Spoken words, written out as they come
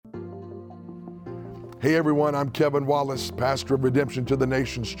Hey everyone, I'm Kevin Wallace, pastor of Redemption to the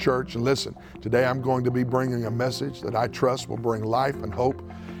Nations Church. And listen, today I'm going to be bringing a message that I trust will bring life and hope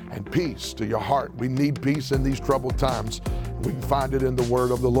and peace to your heart. We need peace in these troubled times. We can find it in the word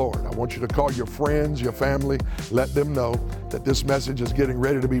of the Lord. I want you to call your friends, your family, let them know that this message is getting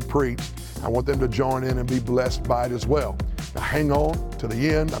ready to be preached. I want them to join in and be blessed by it as well. Now hang on to the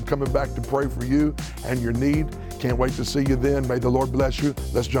end. I'm coming back to pray for you and your need. Can't wait to see you then. May the Lord bless you.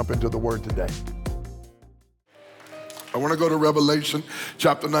 Let's jump into the word today. I want to go to Revelation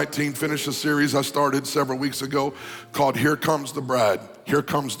chapter 19, finish a series I started several weeks ago called Here Comes the Bride. Here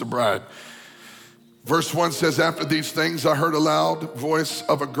Comes the Bride. Verse 1 says, after these things I heard a loud voice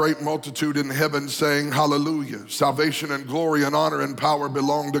of a great multitude in heaven saying, hallelujah, salvation and glory and honor and power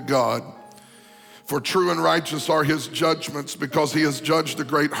belong to God. For true and righteous are his judgments, because he has judged the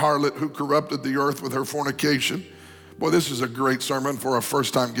great harlot who corrupted the earth with her fornication. Boy, this is a great sermon for a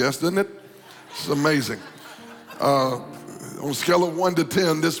first-time guest, isn't it? It's amazing. On a scale of 1 to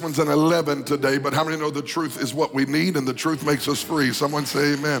 10, this one's an 11 today, but how many know the truth is what we need and the truth makes us free? Someone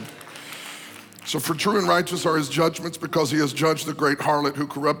say amen. So for true and righteous are his judgments, because he has judged the great harlot who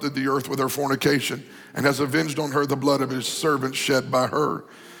corrupted the earth with her fornication and has avenged on her the blood of his servants shed by her.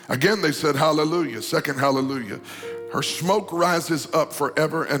 Again they said hallelujah, second hallelujah. Her smoke rises up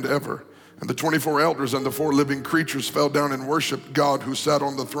forever and ever. And the 24 elders and the 4 living creatures fell down and worshiped God who sat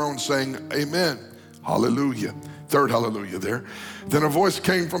on the throne, saying amen. Hallelujah. Third hallelujah there. Then a voice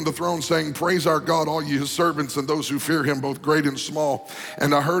came from the throne saying, praise our God, all ye his servants and those who fear him, both great and small.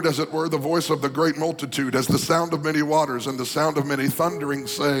 And I heard, as it were, the voice of the great multitude, as the sound of many waters and the sound of many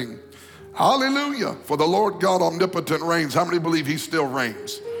thunderings, saying, hallelujah, for the Lord God omnipotent reigns. How many believe he still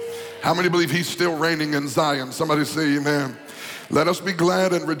reigns? How many believe he's still reigning in Zion? Somebody say amen. Let us be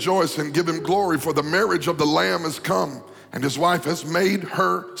glad and rejoice and give him glory, for the marriage of the Lamb is come, and his wife has made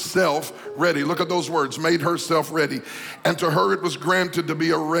herself ready. Look at those words, made herself ready. And to her it was granted to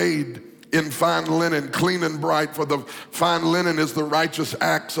be arrayed in fine linen, clean and bright, for the fine linen is the righteous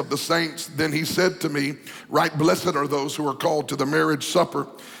acts of the saints. Then he said to me, right blessed are those who are called to the marriage supper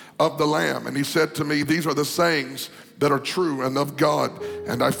of the Lamb. And he said to me, these are the sayings that are true and of God.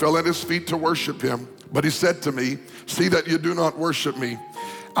 And I fell at his feet to worship him. But he said to me, see that you do not worship me.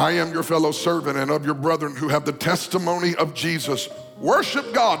 I am your fellow servant and of your brethren who have the testimony of Jesus.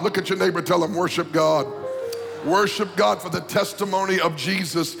 Worship God. Look at your neighbor, tell him, worship God. Worship God, for the testimony of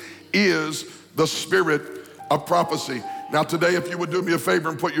Jesus is the spirit of prophecy. Now today, if you would do me a favor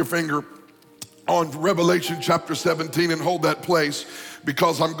and put your finger on Revelation chapter 17 and hold that place,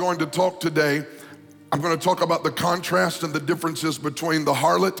 because I'm going to talk today, I'm going to talk about the contrast and the differences between the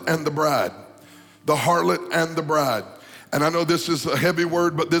harlot and the bride. The harlot and the bride. And I know this is a heavy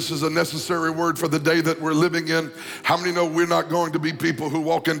word, but this is a necessary word for the day that we're living in. How many know we're not going to be people who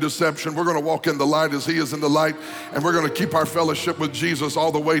walk in deception? We're going to walk in the light as he is in the light, and we're going to keep our fellowship with Jesus all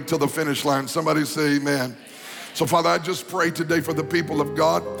the way to the finish line. Somebody say amen. So Father, I just pray today for the people of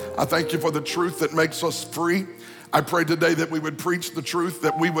God. I thank you for the truth that makes us free. I pray today that we would preach the truth,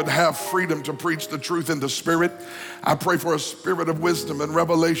 that we would have freedom to preach the truth in the spirit. I pray for a spirit of wisdom and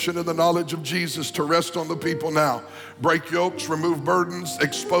revelation and the knowledge of Jesus to rest on the people now. Break yokes, remove burdens,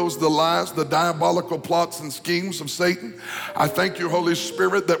 expose the lies, the diabolical plots and schemes of Satan. I thank you, Holy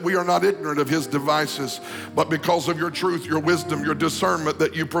Spirit, that we are not ignorant of his devices, but because of your truth, your wisdom, your discernment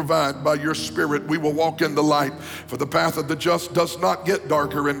that you provide by your spirit, we will walk in the light. For the path of the just does not get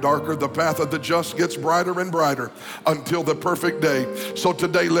darker and darker. The path of the just gets brighter and brighter until the perfect day. So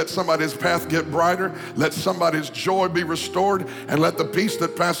today, let somebody's path get brighter. Let somebody's joy be restored, and let the peace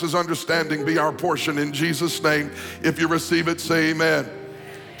that passes understanding be our portion in Jesus' name. If you receive it, say amen.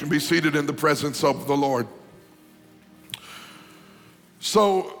 You can be seated in the presence of the Lord.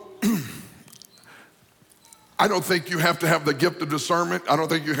 So, I don't think you have to have the gift of discernment. I don't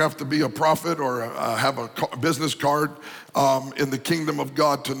think you have to be a prophet or have a business card in the kingdom of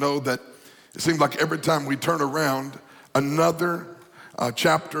God to know that it seems like every time we turn around, another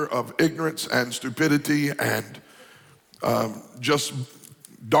chapter of ignorance and stupidity and just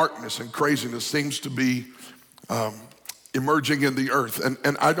darkness and craziness seems to be emerging in the earth.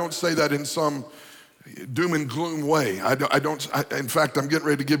 And I don't say that in some doom and gloom way. In fact, I'm getting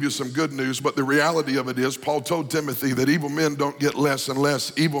ready to give you some good news, but the reality of it is, Paul told Timothy that evil men don't get less and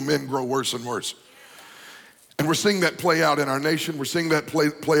less, evil men grow worse and worse. And we're seeing that play out in our nation. We're seeing that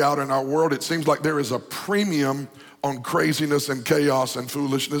play out in our world. It seems like there is a premium on craziness and chaos and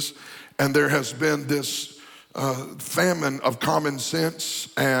foolishness. And there has been this famine of common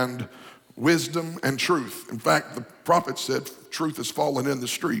sense and wisdom and truth. In fact, the prophet said truth has fallen in the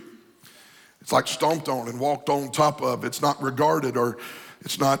street. It's like stomped on and walked on top of. It's not regarded, or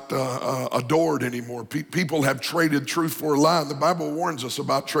It's not adored anymore. People have traded truth for a lie, and the Bible warns us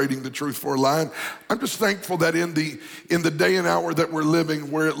about trading the truth for a lie. And I'm just thankful that in the day and hour that we're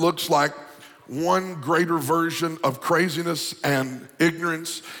living, where it looks like one greater version of craziness and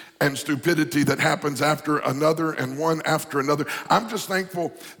ignorance and stupidity that happens after another and one after another, I'm just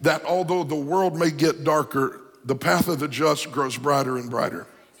thankful that although the world may get darker, the path of the just grows brighter and brighter.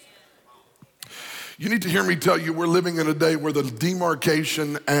 You need to hear me tell you, we're living in a day where the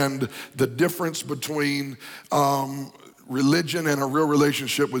demarcation and the difference between religion and a real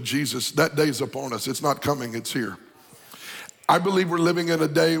relationship with Jesus, that day is upon us. It's not coming, it's here. I believe we're living in a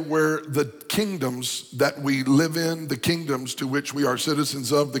day where the kingdoms that we live in, the kingdoms to which we are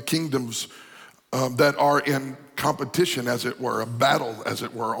citizens of, the kingdoms that are in competition, as it were, a battle, as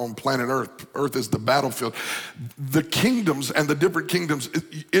it were, on planet Earth. Earth is the battlefield. The kingdoms and the different kingdoms,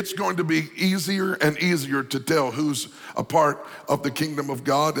 it's going to be easier and easier to tell who's a part of the kingdom of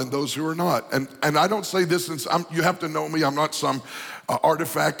God and those who are not. And I don't say this since you have to know me. I'm not some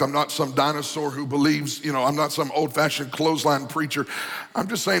artifact. I'm not some dinosaur who believes, I'm not some old-fashioned clothesline preacher. I'm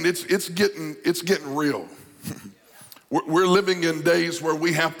just saying it's getting real. We're living in days where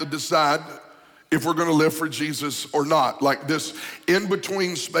we have to decide if we're gonna live for Jesus or not. Like this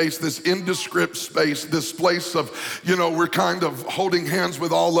in-between space, this indescript space, this place of, we're kind of holding hands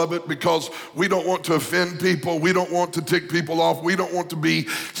with all of it because we don't want to offend people. We don't want to tick people off. We don't want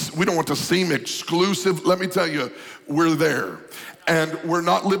to seem exclusive. Let me tell you, we're there. And we're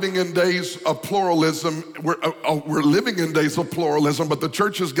not living in days of pluralism. We're living in days of pluralism, but the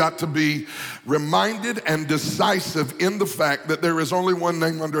church has got to be reminded and decisive in the fact that there is only one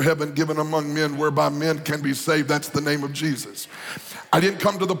name under heaven given among men whereby men can be saved. That's the name of Jesus. I didn't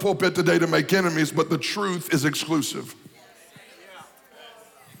come to the pulpit today to make enemies, but the truth is exclusive.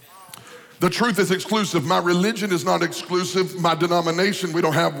 The truth is exclusive. My religion is not exclusive. My denomination, we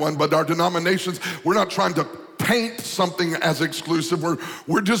don't have one, but our denominations, we're not trying to paint something as exclusive.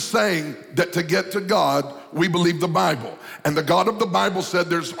 We're just saying that to get to God, we believe the Bible. And the God of the Bible said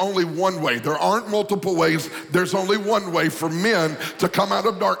there's only one way. There aren't multiple ways. There's only one way for men to come out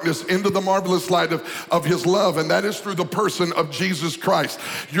of darkness into the marvelous light of his love, and that is through the person of Jesus Christ.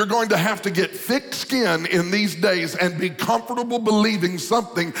 You're going to have to get thick skin in these days and be comfortable believing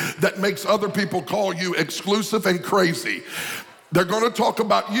something that makes other people call you exclusive and crazy. They're going to talk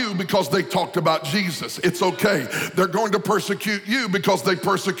about you because they talked about Jesus. It's okay. They're going to persecute you because they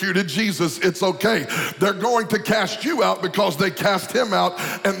persecuted Jesus. It's okay. They're going to cast you out because they cast him out,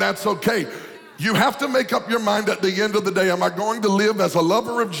 and that's okay. You have to make up your mind at the end of the day, am I going to live as a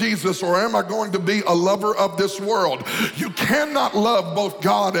lover of Jesus or am I going to be a lover of this world? You cannot love both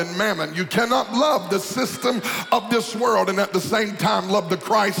God and mammon. You cannot love the system of this world and at the same time love the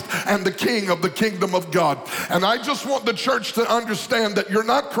Christ and the King of the kingdom of God. And I just want the church to understand that you're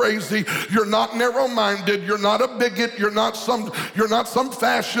not crazy, you're not narrow-minded, you're not a bigot, you're not some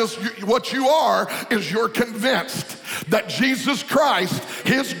fascist. What you are is you're convinced that Jesus Christ,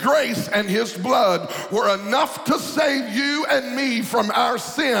 his grace and his blood were enough to save you and me from our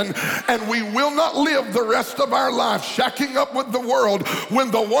sin, and we will not live the rest of our life shacking up with the world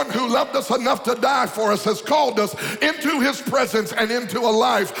when the one who loved us enough to die for us has called us into his presence and into a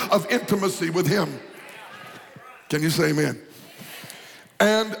life of intimacy with him. Can you say amen?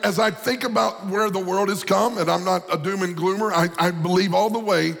 And as I think about where the world has come, and I'm not a doom and gloomer, I believe all the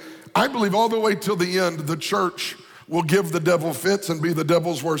way till the end, the church will give the devil fits and be the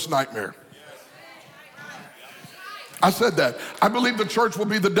devil's worst nightmare. I said that. I believe the church will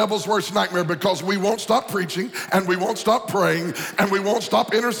be the devil's worst nightmare because we won't stop preaching and we won't stop praying and we won't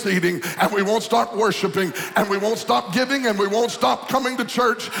stop interceding and we won't stop worshiping and we won't stop giving and we won't stop coming to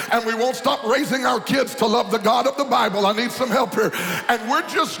church and we won't stop raising our kids to love the God of the Bible. I need some help here. And we're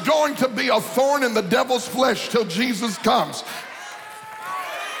just going to be a thorn in the devil's flesh till Jesus comes.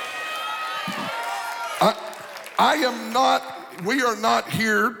 We are not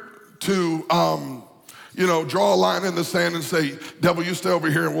here to, draw a line in the sand and say, devil, you stay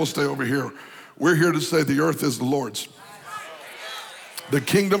over here and we'll stay over here. We're here to say the earth is the Lord's. The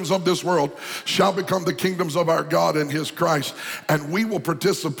kingdoms of this world shall become the kingdoms of our God and his Christ, and we will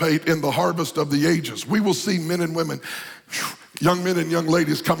participate in the harvest of the ages. We will see men and women, young men and young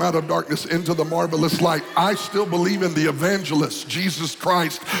ladies come out of darkness into the marvelous light. I still believe in the evangelist, Jesus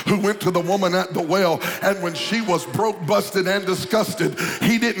Christ, who went to the woman at the well, and when she was broke, busted, and disgusted,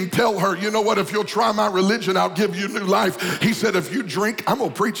 he didn't tell her, you know what, if you'll try my religion, I'll give you new life. He said, if you drink, I'm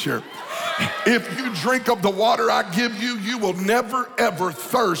gonna preach here. If you drink of the water I give you, you will never, ever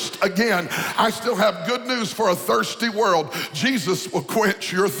thirst again. I still have good news for a thirsty world. Jesus will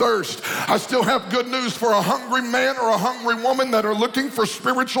quench your thirst. I still have good news for a hungry man or a hungry woman that are looking for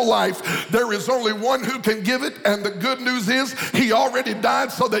spiritual life. There is only one who can give it, and the good news is he already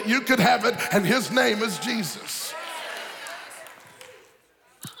died so that you could have it, and his name is Jesus.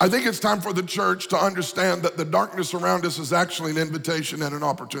 I think it's time for the church to understand that the darkness around us is actually an invitation and an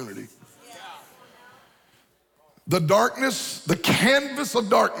opportunity. The darkness, the canvas of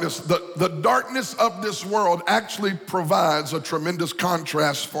darkness, the darkness of this world actually provides a tremendous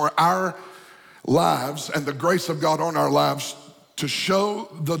contrast for our lives and the grace of God on our lives to show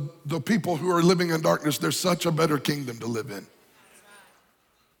the people who are living in darkness there's such a better kingdom to live in.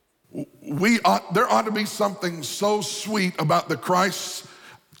 There ought to be something so sweet about the Christ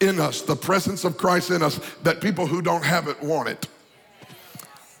in us, the presence of Christ in us, that people who don't have it want it.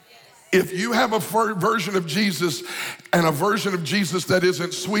 If you have a version of Jesus and a version of Jesus that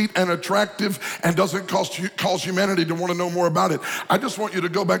isn't sweet and attractive and doesn't cause humanity to want to know more about it, I just want you to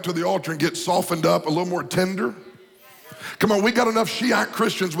go back to the altar and get softened up, a little more tender. Come on, we got enough Shiite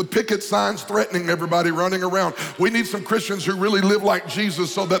Christians with picket signs threatening everybody running around. We need some Christians who really live like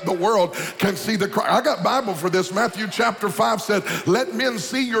Jesus so that the world can see the Christ. I got Bible for this. Matthew chapter 5 said, let men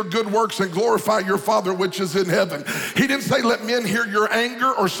see your good works and glorify your Father which is in heaven. He didn't say let men hear your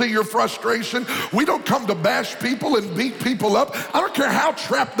anger or see your frustration. We don't come to bash people and beat people up. I don't care how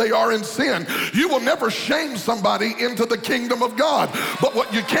trapped they are in sin. You will never shame somebody into the kingdom of God. But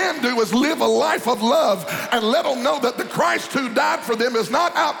what you can do is live a life of love and let them know that the Christ who died for them is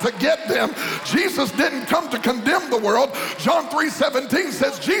not out to get them. Jesus didn't come to condemn the world. John 3:17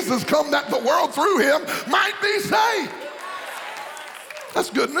 says Jesus come that the world through him might be saved. That's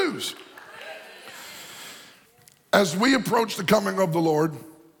good news. As we approach the coming of the Lord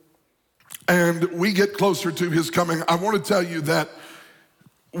and we get closer to his coming, I want to tell you that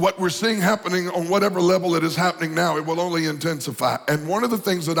what we're seeing happening on whatever level it is happening now, it will only intensify. And one of the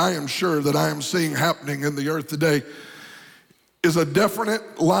things that I am sure that I am seeing happening in the earth today is a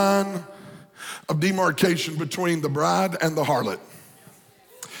definite line of demarcation between the bride and the harlot.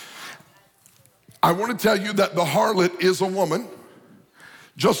 I want to tell you that the harlot is a woman,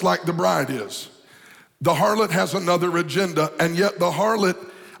 just like the bride is. The harlot has another agenda, and yet the harlot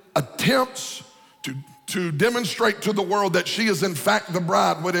attempts to demonstrate to the world that she is in fact the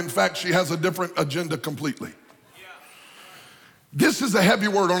bride, when in fact she has a different agenda completely. This is a heavy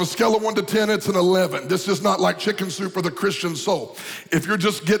word. On a scale of 1 to 10, it's an 11. This is not like chicken soup or the Christian soul. If you're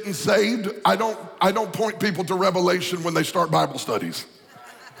just getting saved, I don't point people to Revelation when they start Bible studies.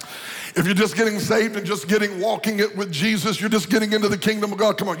 If you're just getting saved and just walking it with Jesus, you're just getting into the kingdom of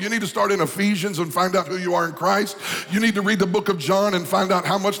God. Come on, you need to start in Ephesians and find out who you are in Christ. You need to read the book of John and find out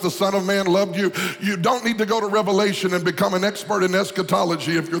how much the Son of Man loved you. You don't need to go to Revelation and become an expert in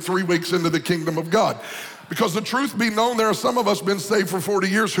eschatology if you're 3 weeks into the kingdom of God. Because the truth be known, there are some of us been saved for 40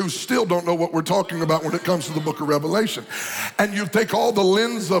 years who still don't know what we're talking about when it comes to the book of Revelation. And you take all the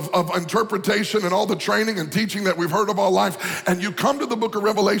lens of interpretation and all the training and teaching that we've heard of all life, and you come to the book of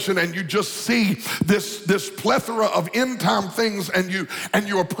Revelation and you just see this plethora of end time things, and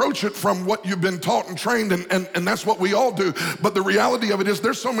you approach it from what you've been taught and trained, and that's what we all do. But the reality of it is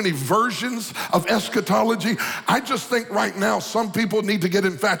there's so many versions of eschatology. I just think right now some people need to get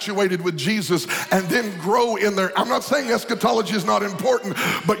infatuated with Jesus and then grow in there. I'm not saying eschatology is not important,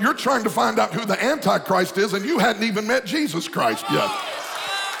 but you're trying to find out who the Antichrist is, and you hadn't even met Jesus Christ yet.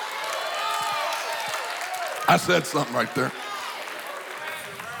 I said something right there.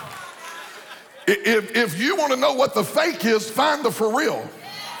 If you want to know what the fake is, find the for real.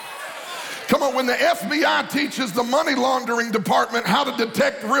 Come on, when the FBI teaches the money laundering department how to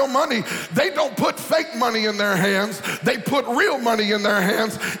detect real money, they don't put fake money in their hands. They put real money in their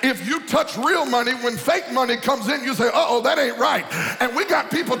hands. If you touch real money, when fake money comes in, you say, uh-oh, that ain't right. And we got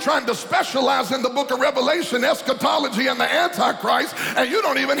people trying to specialize in the book of Revelation, eschatology, and the Antichrist, and you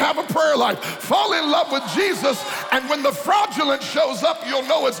don't even have a prayer life. Fall in love with Jesus, and when the fraudulent shows up, you'll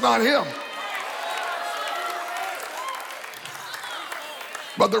know it's not him.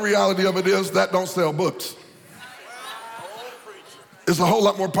 But the reality of it is that don't sell books. It's a whole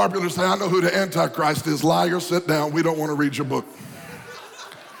lot more popular to say, I know who the Antichrist is. Liar, sit down. We don't want to read your book.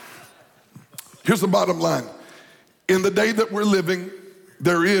 Here's the bottom line. In the day that we're living,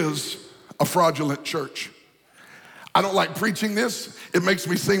 there is a fraudulent church. I don't like preaching this. It makes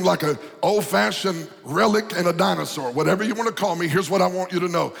me seem like an old-fashioned relic and a dinosaur. Whatever you want to call me, here's what I want you to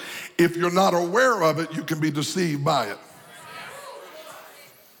know. If you're not aware of it, you can be deceived by it.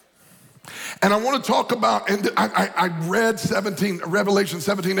 And I want to talk about, and I read Revelation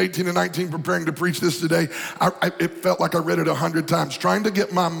 17, 18, and 19, preparing to preach this today. It felt like I read it 100 times, trying to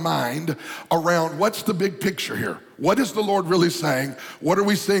get my mind around what's the big picture here? What is the Lord really saying? What are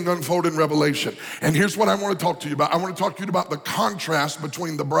we seeing unfold in Revelation? And here's what I want to talk to you about. I want to talk to you about the contrast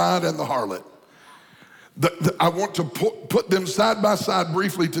between the bride and the harlot. I want to put them side by side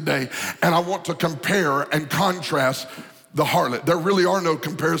briefly today, and I want to compare and contrast the harlot. There really are no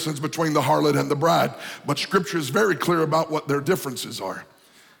comparisons between the harlot and the bride, but Scripture is very clear about what their differences are.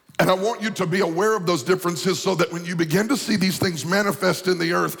 And I want you to be aware of those differences so that when you begin to see these things manifest in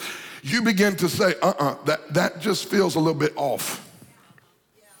the earth, you begin to say, that just feels a little bit off.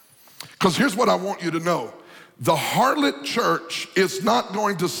 Because here's what I want you to know. The harlot church is not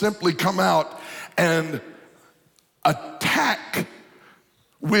going to simply come out and attack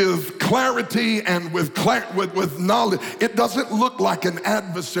with clarity and with knowledge. It doesn't look like an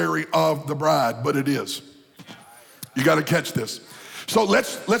adversary of the bride, but it is. You got to catch this. So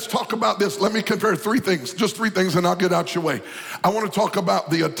let's talk about this. Let me compare three things, just three things, and I'll get out your way. I want to talk about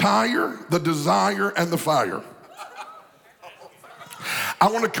the attire, the desire, and the fire. I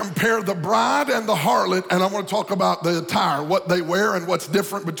want to compare the bride and the harlot, and I want to talk about the attire, what they wear and what's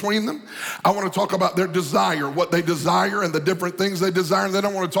different between them. I want to talk about their desire, what they desire and the different things they desire, and then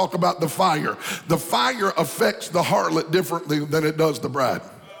I want to talk about the fire. The fire affects the harlot differently than it does the bride.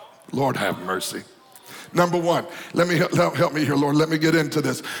 Lord have mercy. Number one, let me help me here, Lord. Let me get into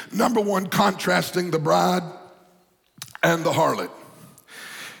this. Number one, contrasting the bride and the harlot.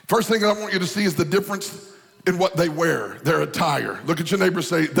 First thing I want you to see is the difference in what they wear, their attire. Look at your neighbor,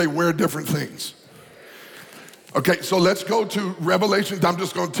 say, they wear different things. Okay, so let's go to Revelation. I'm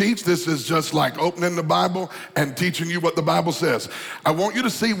just going to teach. This is just like opening the Bible and teaching you what the Bible says. I want you to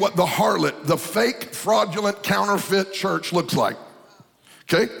see what the harlot, the fake, fraudulent, counterfeit church looks like.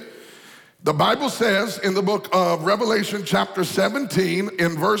 Okay? The Bible says in the book of Revelation chapter 17,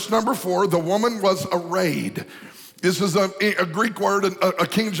 in verse number 4, the woman was arrayed. This is a Greek word, a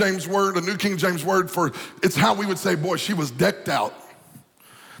King James word, a New King James word for, it's how we would say, boy, she was decked out.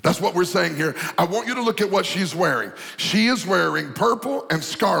 That's what we're saying here. I want you to look at what she's wearing. She is wearing purple and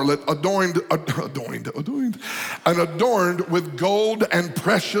scarlet, adorned with gold and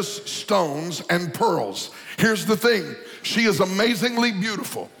precious stones and pearls. Here's the thing. She is amazingly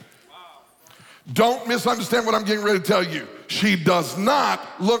beautiful. Don't misunderstand what I'm getting ready to tell you. She does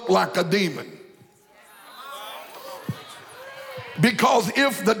not look like a demon. Because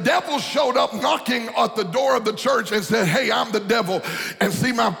if the devil showed up knocking at the door of the church and said, hey, I'm the devil, and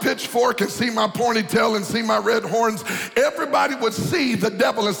see my pitchfork and see my ponytail and see my red horns, everybody would see the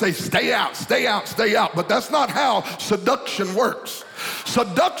devil and say, stay out, stay out, stay out. But that's not how seduction works.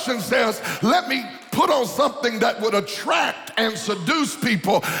 Seduction says, let me put on something that would attract and seduce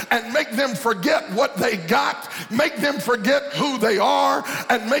people and make them forget what they got, make them forget who they are,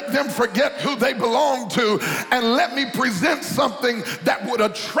 and make them forget who they belong to, and let me present something that would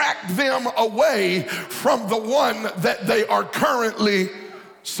attract them away from the one that they are currently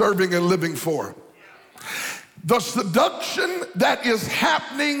serving and living for. The seduction that is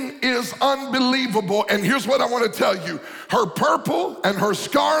happening is unbelievable. And here's what I want to tell you. Her purple and her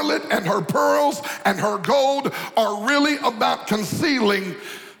scarlet and her pearls and her gold are really about concealing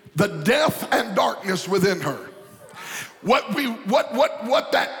the death and darkness within her. That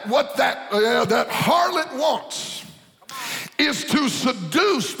harlot wants is to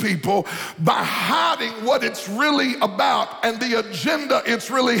seduce people by hiding what it's really about and the agenda it's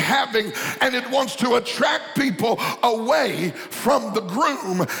really having, and it wants to attract people away from the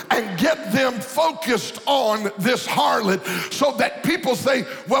groom and get them focused on this harlot so that people say,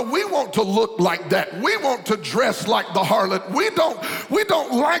 well, we want to look like that. We want to dress like the harlot. We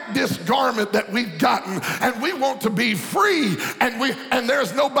don't like this garment that we've gotten, and we want to be free, and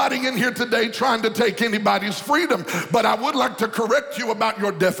there's nobody in here today trying to take anybody's freedom, but I would like to correct you about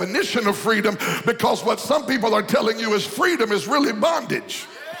your definition of freedom, because what some people are telling you is freedom is really bondage.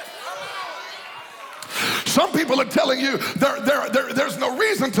 Some people are telling you there's no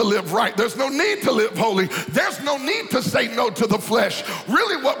reason to live right. There's no need to live holy. There's no need to say no to the flesh.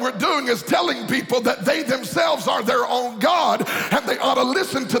 Really what we're doing is telling people that they themselves are their own God and they ought to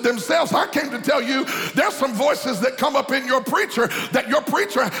listen to themselves. I came to tell you there's some voices that come up in your preacher that your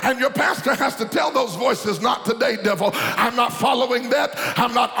preacher and your pastor has to tell those voices, not today, devil. I'm not following that.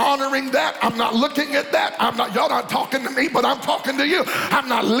 I'm not honoring that. I'm not looking at that. Y'all not talking to me, but I'm talking to you. I'm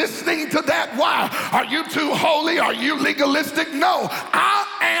not listening to that. Why? Are you too holy? Are you legalistic? No, I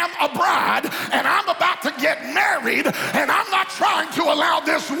am a bride and I'm about to get married, and I'm not trying to allow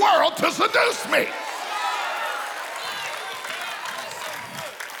this world to seduce me.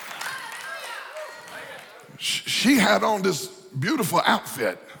 she had on this beautiful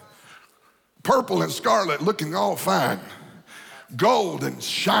outfit, purple and scarlet, looking all fine, gold and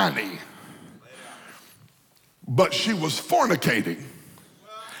shiny. But she was fornicating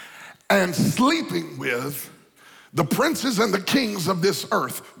and sleeping with the princes and the kings of this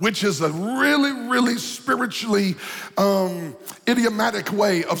earth, which is a really, really spiritually idiomatic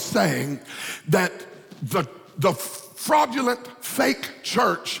way of saying that the fraudulent fake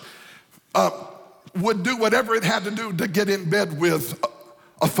church would do whatever it had to do to get in bed with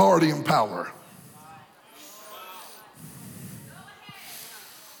authority and power.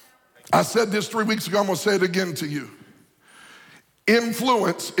 I said this 3 weeks ago, I'm gonna say it again to you.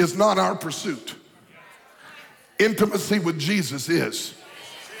 Influence is not our pursuit. Intimacy with Jesus is.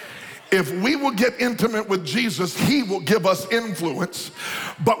 If we will get intimate with Jesus, he will give us influence.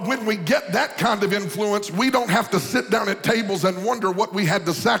 But when we get that kind of influence, we don't have to sit down at tables and wonder what we had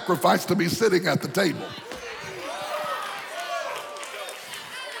to sacrifice to be sitting at the table.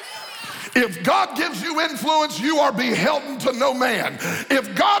 If God gives you influence, you are beholden to no man.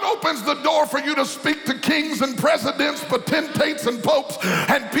 If God opens the door for you to speak to kings and presidents, potentates and popes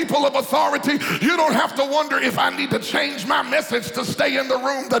and people of authority, you don't have to wonder if I need to change my message to stay in the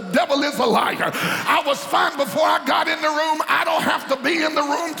room. The devil is a liar. I was fine before I got in the room. I don't have to be in the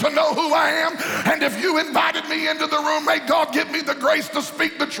room to know who I am. And if you invited me into the room, may God give me the grace to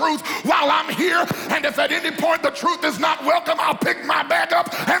speak the truth while I'm here. And if at any point the truth is not welcome, I'll pick my bag up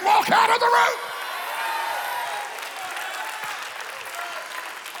and walk out of the room.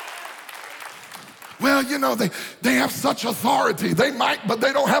 Well, you know, they have such authority. They might, but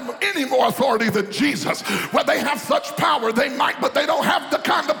they don't have any more authority than Jesus. Well, they have such power. They might, but they don't have the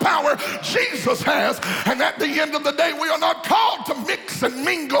kind of power Jesus has. And at the end of the day, we are not called to mix and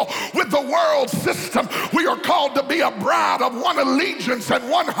mingle with the world system. We are called to be a bride of one allegiance and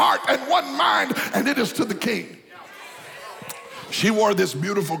one heart and one mind, and it is to the King. She wore this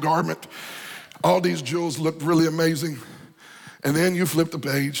beautiful garment. All these jewels looked really amazing. And then you flip the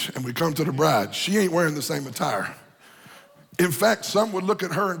page and we come to the bride. She ain't wearing the same attire. In fact, some would look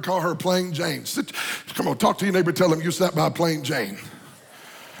at her and call her plain Jane. Come on, talk to your neighbor, tell him you sat by plain Jane.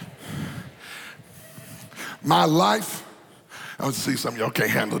 My life, I would see some of y'all can't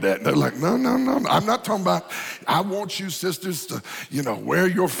handle that. And they're like, no. I'm not talking about, I want you sisters to, wear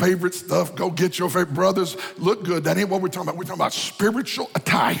your favorite stuff, go get your favorite brothers, look good. That ain't what we're talking about. We're talking about spiritual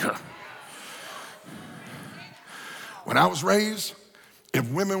attire. When I was raised, if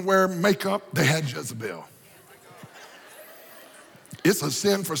women wear makeup, they had Jezebel. It's a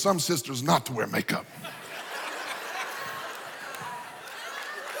sin for some sisters not to wear makeup.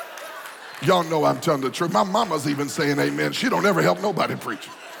 Y'all know I'm telling the truth. My mama's even saying amen. She don't ever help nobody preach.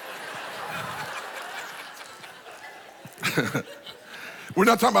 We're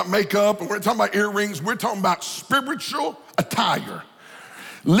not talking about makeup and we're talking about earrings. We're talking about spiritual attire.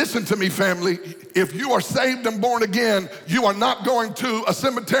 Listen to me, family. If you are saved and born again, you are not going to a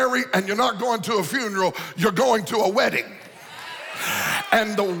cemetery and you're not going to a funeral. You're going to a wedding.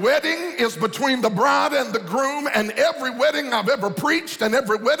 And the wedding is between the bride and the groom, and every wedding I've ever preached and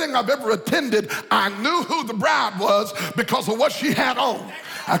every wedding I've ever attended, I knew who the bride was because of what she had on.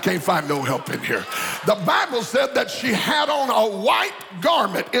 I can't find no help in here. The Bible said that she had on a white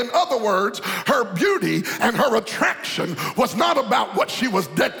garment. In other words, her beauty and her attraction was not about what she was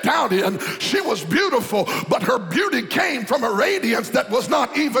decked out in. She was beautiful, but her beauty came from a radiance that was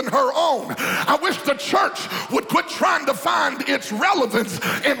not even her own. I wish the church would quit trying to find its relevance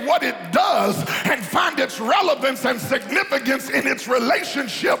in what it does and find its relevance and significance in its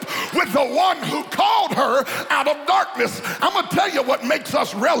relationship with the one who called her out of darkness. I'm going to tell you what makes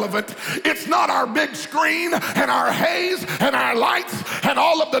us relevant. It's not our big screen and our haze and our lights and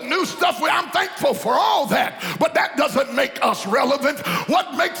all of the new stuff. I'm thankful for all that, but that doesn't make us relevant.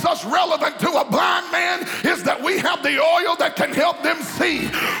 What makes us relevant to a blind man is that we have the oil that can help them see.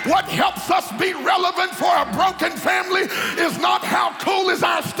 What helps us be relevant for a broken family is not how cool is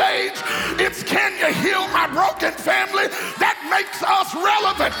our stage. It's can you heal my broken family? That makes us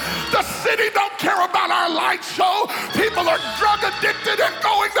relevant. The city don't care about our light show. People are drug addicted and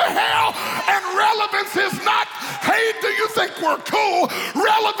going to hell. And relevance is not, hey, do you think we're cool?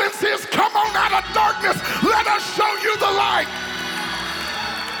 Relevance is, come on out of darkness. Let us show you the light.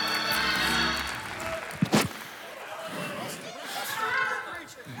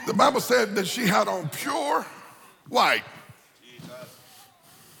 The Bible said that she had on pure white.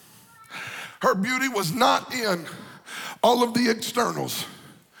 Her beauty was not in all of the externals.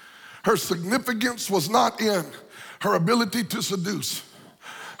 Her significance was not in her ability to seduce.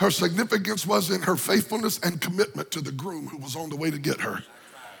 Her significance was in her faithfulness and commitment to the groom who was on the way to get her.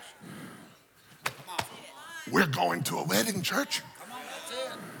 We're going to a wedding, church.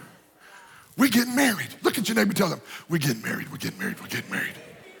 We're getting married. Look at your neighbor, tell them, we're getting married, we're getting married, we're getting married.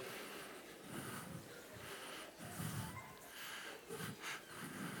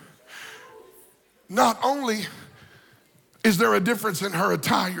 Not only is there a difference in her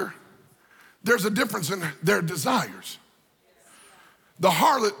attire, there's a difference in their desires. The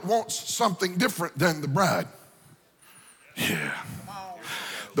harlot wants something different than the bride. Yeah.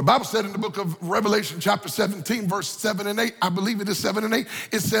 The Bible said in the book of Revelation chapter 17, verse 7 and 8, I believe it is 7 and 8,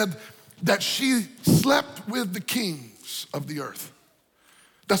 it said that she slept with the kings of the earth.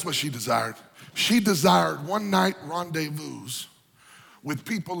 That's what she desired. She desired one night rendezvous with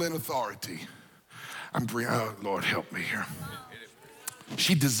people in authority. I'm praying, oh, Lord, help me here.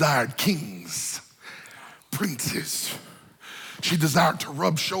 She desired kings, princes. She desired to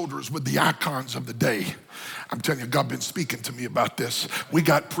rub shoulders with the icons of the day. I'm telling you, God been speaking to me about this. We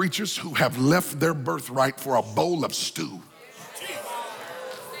got preachers who have left their birthright for a bowl of stew.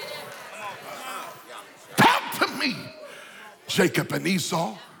 Talk to me. Jacob and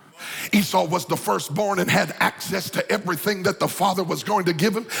Esau. Esau was the firstborn and had access to everything that the father was going to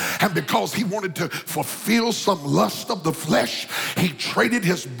give him. And because he wanted to fulfill some lust of the flesh, he traded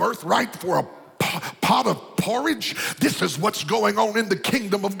his birthright for a pot of porridge. This is what's going on in the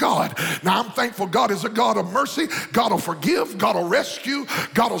kingdom of God. Now, I'm thankful God is a God of mercy. God will forgive. God will rescue.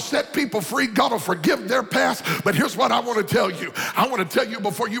 God will set people free. God will forgive their past. But here's what I want to tell you. I want to tell you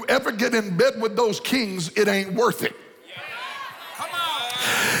before you ever get in bed with those kings, it ain't worth it.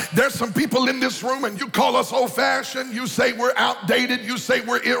 There's some people in this room and you call us old-fashioned, you say we're outdated, you say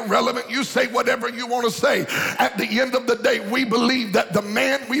we're irrelevant, you say whatever you want to say. At the end of the day, we believe that the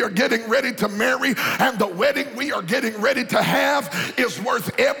man we are getting ready to marry and the wedding we are getting ready to have is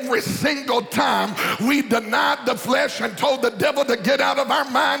worth every single time we denied the flesh and told the devil to get out of our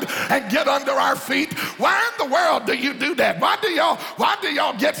mind and get under our feet. Why in the world do you do that? Why do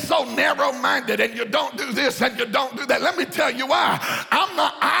y'all get so narrow-minded and you don't do this and you don't do that? Let me tell you why.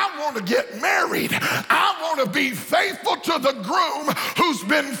 I want to get married. I want to be faithful to the groom who's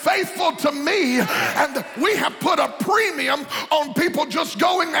been faithful to me. And we have put a premium on people just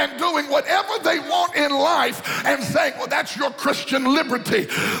going and doing whatever they want in life and saying, well, that's your Christian liberty.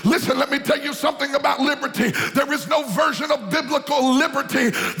 Listen, let me tell you something about liberty. There is no version of biblical liberty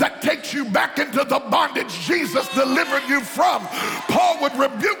that takes you back into the bondage Jesus delivered you from. Paul would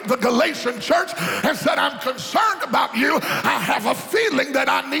rebuke the Galatian church and said, I'm concerned about you. I have a feeling that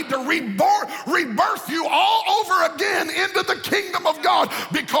I need to rebirth you all over again into the kingdom of God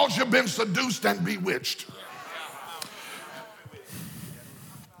because you've been seduced and bewitched.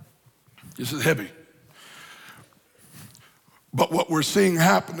 This is heavy. But what we're seeing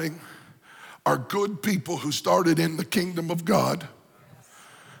happening are good people who started in the kingdom of God,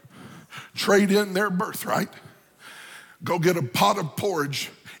 trade in their birthright, go get a pot of porridge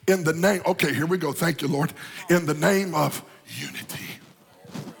in the name, okay, here we go, thank you, Lord, in the name of unity.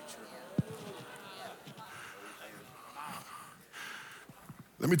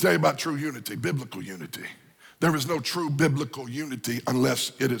 Let me tell you about true unity, biblical unity. There is no true biblical unity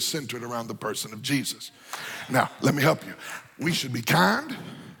unless it is centered around the person of Jesus. Now, let me help you. We should be kind,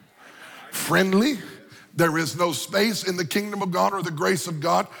 friendly. There is no space in the kingdom of God or the grace of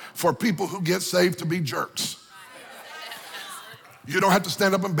God for people who get saved to be jerks. You don't have to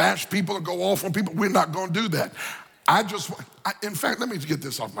stand up and bash people and go off on people. We're not going to do that. In fact, let me get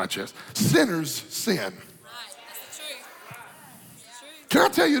this off my chest. Sinners sin. Can I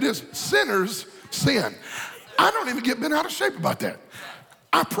tell you this? Sinners sin. I don't even get bent out of shape about that.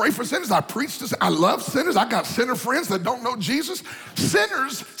 I pray for sinners. I preach to sinners. I love sinners. I got sinner friends that don't know Jesus.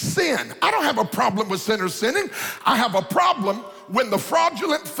 Sinners sin. I don't have a problem with sinners sinning. I have a problem when the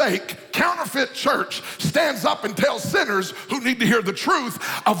fraudulent, fake, counterfeit church stands up and tells sinners who need to hear the truth,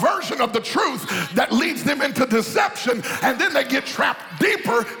 a version of the truth that leads them into deception, and then they get trapped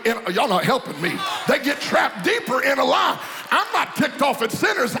deeper in, y'all not helping me, they get trapped deeper in a lie. I'm not ticked off at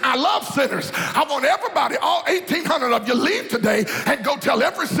sinners. I love sinners. I want everybody, all 1,800 of you, leave today and go tell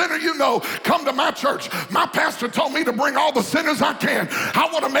every sinner you know, come to my church. My pastor told me to bring all the sinners I can. I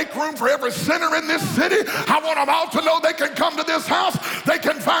want to make room for every sinner in this city. I want them all to know they can come to this house. They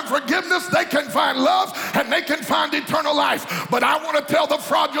can find forgiveness. They can find love. And they can find eternal life. But I want to tell the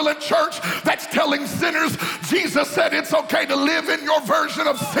fraudulent church that's telling sinners, Jesus said it's okay to live in your version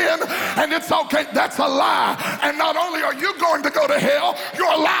of sin. And it's okay. That's a lie. And not only are you going to go to hell,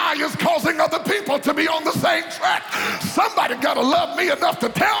 your lie is causing other people to be on the same track. Somebody got to love me enough to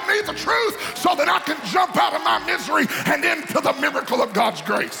tell me the truth so that I can jump out of my misery and into the miracle of God's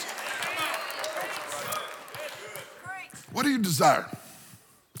grace. What do you desire?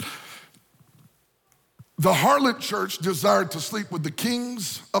 The harlot church desired to sleep with the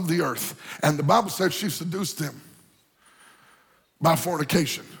kings of the earth. And the Bible says she seduced them by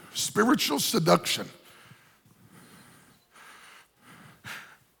fornication, spiritual seduction.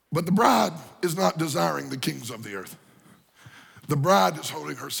 But the bride is not desiring the kings of the earth. The bride is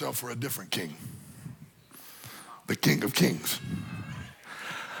holding herself for a different king, the King of Kings.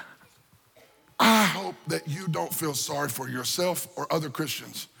 I hope that you don't feel sorry for yourself or other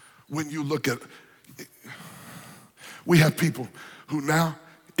Christians when you look at, we have people who now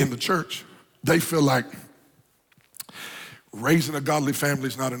in the church, they feel like raising a godly family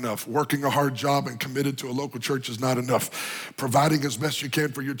is not enough. Working a hard job and committed to a local church is not enough. Providing as best you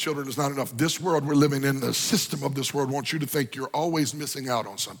can for your children is not enough. This world we're living in, the system of this world wants you to think you're always missing out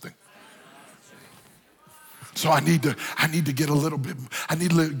on something. So I need to get a little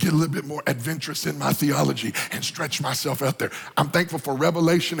bit more adventurous in my theology and stretch myself out there. I'm thankful for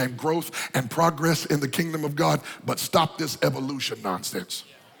revelation and growth and progress in the kingdom of God, but stop this evolution nonsense.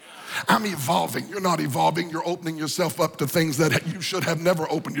 I'm evolving. You're not evolving. You're opening yourself up to things that you should have never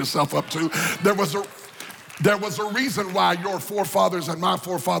opened yourself up to. There was a reason why your forefathers and my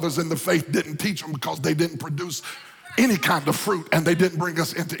forefathers in the faith didn't teach them, because they didn't produce any kind of fruit and they didn't bring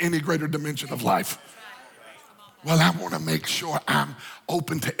us into any greater dimension of life. Well, I want to make sure I'm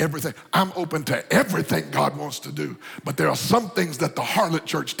open to everything. I'm open to everything God wants to do. But there are some things that the harlot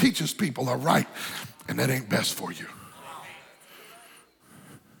church teaches people are right, and that ain't best for you.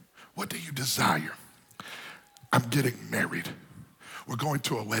 What do you desire? I'm getting married. We're going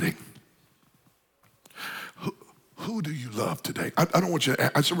to a wedding. Who do you love today? I don't want you to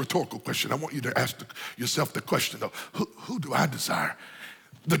ask. It's a rhetorical question. I want you to ask yourself the question, though. Who do I desire?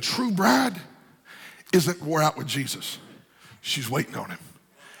 The true bride isn't wore out with Jesus. She's waiting on him.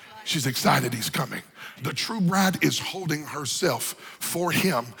 She's excited he's coming. The true bride is holding herself for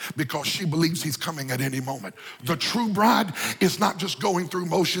him because she believes he's coming at any moment. The true bride is not just going through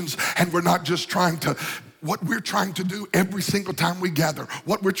motions, and we're not just what we're trying to do every single time we gather,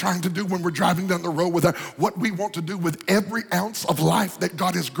 what we're trying to do when we're driving down the road with her, what we want to do with every ounce of life that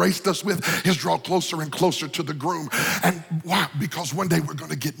God has graced us with is draw closer and closer to the groom. And why? Because one day we're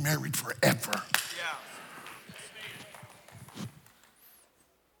going to get married forever.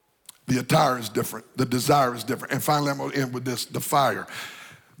 The attire is different. The desire is different. And finally, I'm going to end with this, the fire.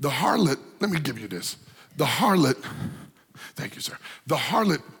 The harlot, let me give you this. The harlot, thank you, sir. The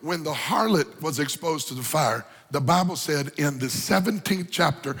harlot, when the harlot was exposed to the fire, the Bible said in the 17th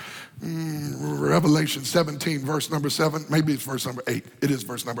chapter, Revelation 17, verse number 7, maybe it's verse number 8. It is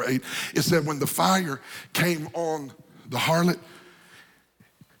verse number 8. It said when the fire came on the harlot,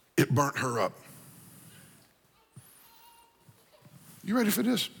 it burnt her up. You ready for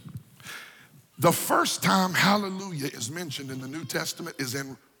this? The first time hallelujah is mentioned in the New Testament is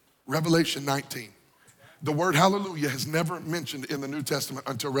in Revelation 19. The word hallelujah has never mentioned in the New Testament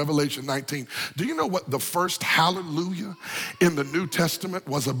until Revelation 19. Do you know what the first hallelujah in the New Testament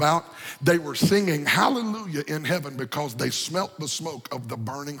was about? They were singing hallelujah in heaven because they smelt the smoke of the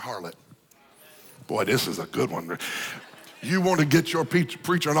burning harlot. Boy, this is a good one. You want to get your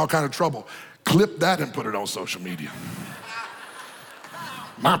preacher in all kind of trouble, clip that and put it on social media.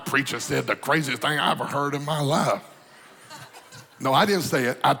 My preacher said the craziest thing I ever heard in my life. No, I didn't say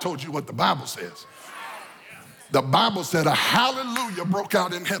it. I told you what the Bible says. The Bible said a hallelujah broke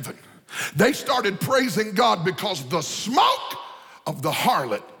out in heaven. They started praising God because the smoke of the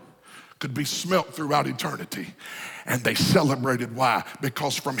harlot could be smelt throughout eternity. And they celebrated. Why?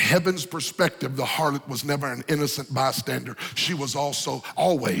 Because from heaven's perspective, the harlot was never an innocent bystander. She was also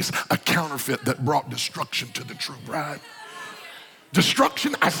always a counterfeit that brought destruction to the true bride.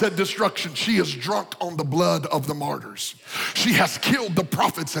 Destruction, I said destruction. She is drunk on the blood of the martyrs. She has killed the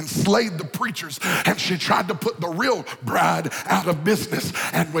prophets and slayed the preachers, and she tried to put the real bride out of business.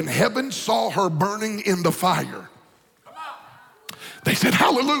 And when heaven saw her burning in the fire, they said,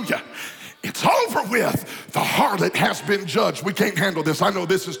 hallelujah. It's over with. The harlot has been judged. We can't handle this. I know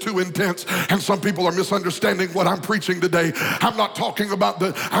this is too intense, and some people are misunderstanding what I'm preaching today. I'm not talking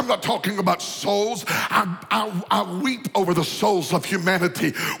about souls. I weep over the souls of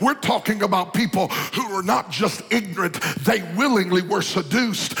humanity. We're talking about people who are not just ignorant. They willingly were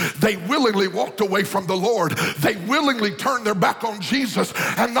seduced. They willingly walked away from the Lord. They willingly turned their back on Jesus.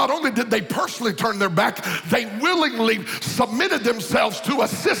 And not only did they personally turn their back, they willingly submitted themselves to a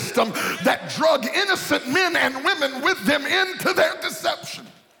system that drug innocent men and women with them into their deception.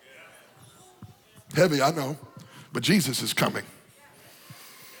 Heavy, I know, but Jesus is coming.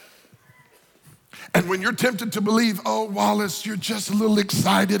 And when you're tempted to believe, oh, Wallace, you're just a little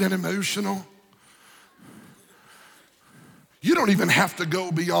excited and emotional, you don't even have to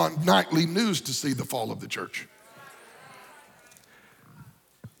go beyond nightly news to see the fall of the church.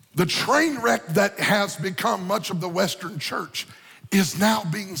 The train wreck that has become much of the Western church is now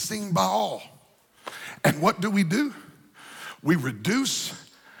being seen by all. And what do? We reduce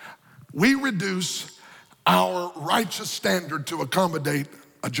our righteous standard to accommodate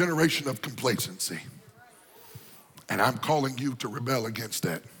a generation of complacency. And I'm calling you to rebel against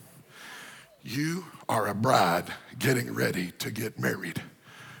that. You are a bride getting ready to get married.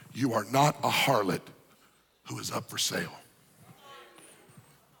 You are not a harlot who is up for sale.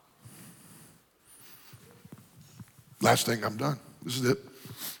 Last thing, I'm done. This is it.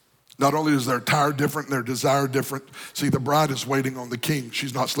 Not only is their attire different and their desire different. See, the bride is waiting on the king.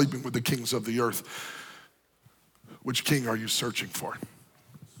 She's not sleeping with the kings of the earth. Which king are you searching for?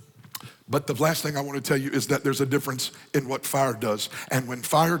 But the last thing I want to tell you is that there's a difference in what fire does. And when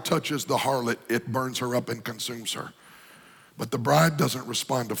fire touches the harlot, it burns her up and consumes her. But the bride doesn't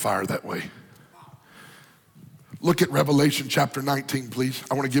respond to fire that way. Look at Revelation chapter 19, please.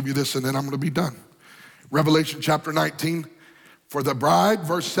 I want to give you this and then I'm going to be done. Revelation chapter 19. For the bride,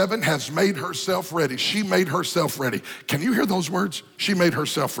 verse 7, has made herself ready. She made herself ready. Can you hear those words? She made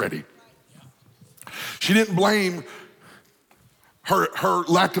herself ready. She didn't blame her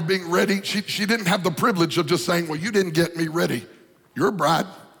lack of being ready. She didn't have the privilege of just saying, well, you didn't get me ready. You're a bride.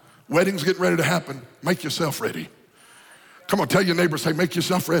 Wedding's getting ready to happen. Make yourself ready. Come on, tell your neighbor, say, make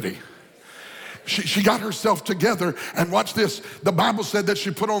yourself ready. She got herself together, and watch this. The Bible said that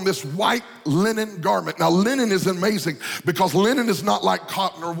she put on this white linen garment. Now, linen is amazing because linen is not like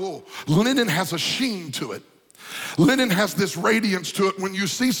cotton or wool. Linen has a sheen to it. Linen has this radiance to it. When you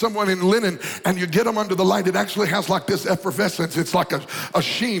see someone in linen and you get them under the light, it actually has like this effervescence. It's like a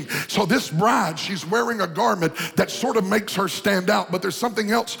sheen. So this bride, she's wearing a garment that sort of makes her stand out. But there's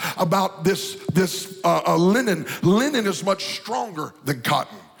something else about this linen. Linen is much stronger than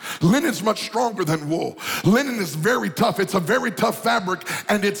cotton. Linen's much stronger than wool. Linen is very tough. It's a very tough fabric,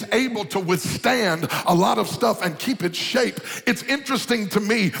 and it's able to withstand a lot of stuff and keep its shape. It's interesting to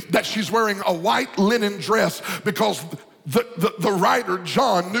me that she's wearing a white linen dress because the writer,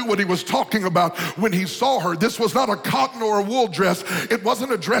 John, knew what he was talking about when he saw her. This was not a cotton or a wool dress. It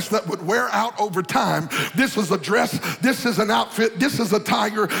wasn't a dress that would wear out over time. This is a dress, this is an outfit, this is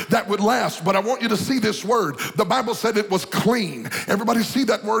attire that would last. But I want you to see this word. The Bible said it was clean. Everybody see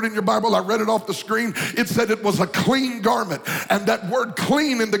that word in your Bible? I read it off the screen. It said it was a clean garment. And that word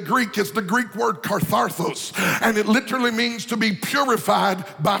clean in the Greek is the Greek word katharthos. And it literally means to be purified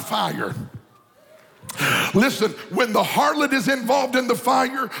by fire. Listen, when the harlot is involved in the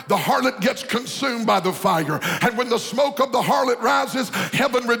fire, the harlot gets consumed by the fire. And when the smoke of the harlot rises,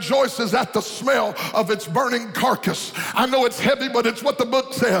 heaven rejoices at the smell of its burning carcass. I know it's heavy, but it's what the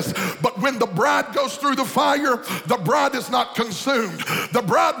book says. But when the bride goes through the fire, the bride is not consumed. The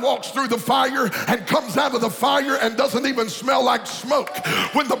bride walks through the fire and comes out of the fire and doesn't even smell like smoke.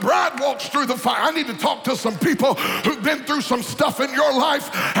 When the bride walks through the fire, I need to talk to some people who've been through some stuff in your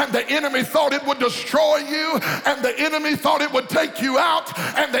life and the enemy thought it would destroy you, and the enemy thought it would take you out,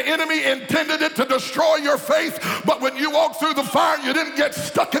 and the enemy intended it to destroy your faith. But when you walked through the fire, you didn't get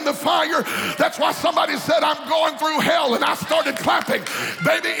stuck in the fire. That's why somebody said, I'm going through hell, and I started clapping.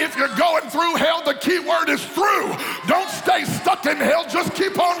 Baby, if you're going through hell, the key word is through. Don't stay stuck in hell, just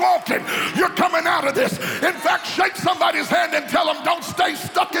keep on walking. You're coming out of this. In fact, shake somebody's hand and tell them, don't stay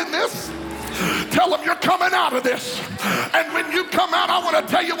stuck in this. Tell them you're coming out of this. And when you come out, I want to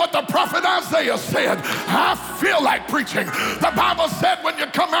tell you what the prophet Isaiah said. I feel like preaching. The Bible said when you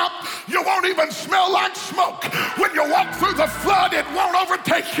come out, you won't even smell like smoke. When you walk through the flood, it won't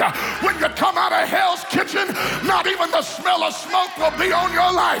overtake you. When you come out of hell's kitchen, not even the smell of smoke will be on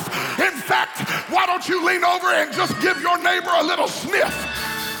your life. In fact, why don't you lean over and just give your neighbor a little sniff?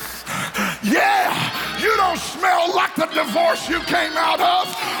 Yeah, you don't smell like the divorce you came out of.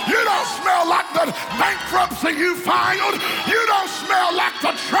 You don't smell like the bankruptcy you filed. You don't smell like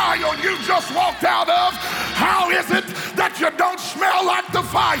the trial you just walked out of. How is it that you don't smell like the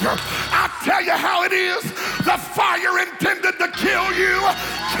fire? I tell you how it is. The fire intended to kill you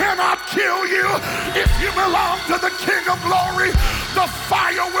cannot kill you. If you belong to the King of Glory, the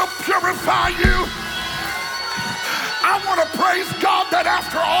fire will purify you. I want to praise God that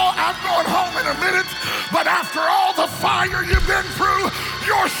after all, I'm going home in a minute, but after all the fire you've been through,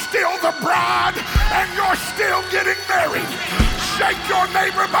 you're still the bride and you're still getting married. Shake your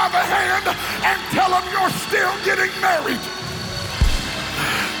neighbor by the hand and tell him you're still getting married.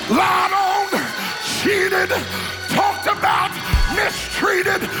 Lied on, cheated, talked about,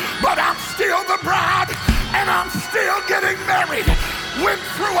 mistreated, but I'm still the bride and I'm still getting married. Went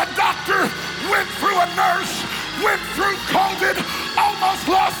through a doctor, went through a nurse, went through COVID, almost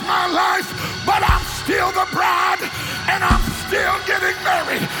lost my life, but I'm still the bride, and I'm still getting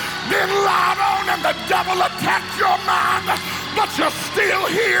married. Been lied on and the devil attacked your mind, but you're still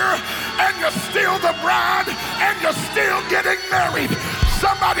here, and you're still the bride, and you're still getting married.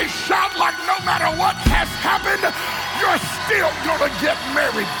 Somebody shout like no matter what has happened, you're still gonna get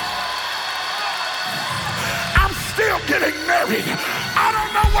married. I'm still getting married. I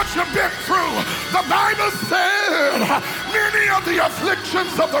don't know what you've been through. The Bible said many are the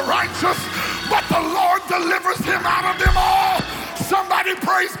afflictions of the righteous, but the Lord delivers him out of them all. Somebody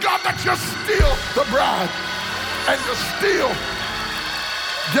praise God that you're still the bride and you're still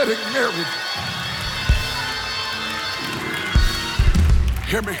getting married.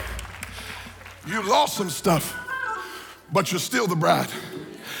 Hear me? You lost some stuff, but you're still the bride.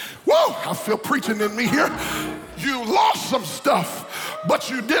 Whoa, I feel preaching in me here. You lost some stuff, but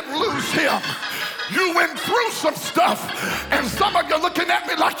you didn't lose him. You went through some stuff, and some of you looking at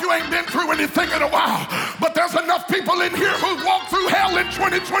me like you ain't been through anything in a while. But there's enough people in here who walked through hell in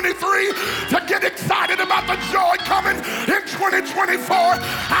 2023 to get excited about the joy coming in 2024.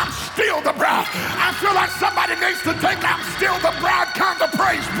 I'm still the bride. I feel like somebody needs to take I'm still the bride kind of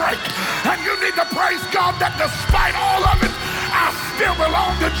praise break. And you need to praise God that despite all of it, I still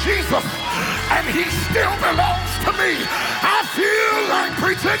belong to Jesus, and he still belongs to me. I feel like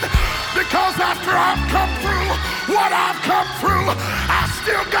preaching because after I've come through what I've come through, I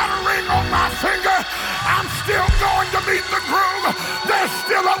still got a ring on my finger. I'm still going to meet the groom. There's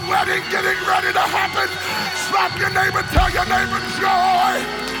still a wedding getting ready to happen. Slap your neighbor, tell your neighbor, joy.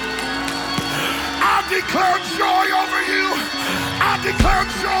 I declare joy over you. I declare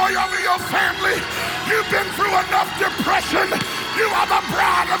joy over your family. You've been through enough depression. You are the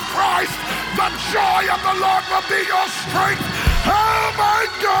bride of Christ. The joy of the Lord will be your strength. Oh my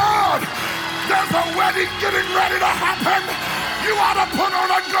God! There's a wedding getting ready to happen. You ought to put on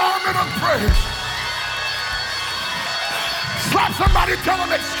a garment of praise. Slap somebody, tell them,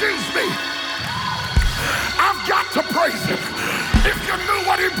 excuse me. I've got to praise him. If you knew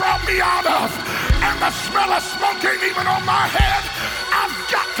what he brought me out of, and the smell of smoke ain't even on my head, I've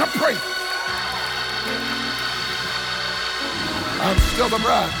got to praise. I'm still the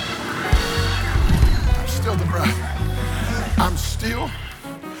bride. I'm still the bride. I'm still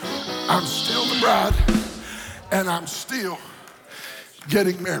the bride, and I'm still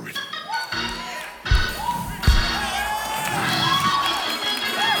getting married.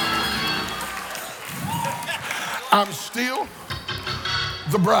 I'm still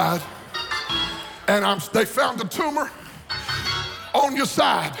the bride, and they found a tumor on your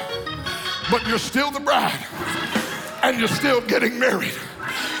side, but you're still the bride, and you're still getting married.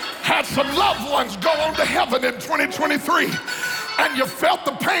 Had some loved ones go on to heaven in 2023, and you felt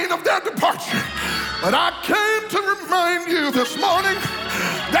the pain of their departure. But I came to remind you this morning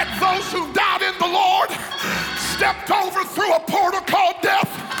that those who died in the Lord stepped over through a portal called death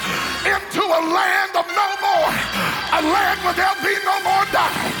into a land of no more, a land where there'll be no more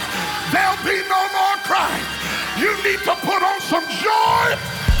dying, there'll be no more crying. You need to put on some joy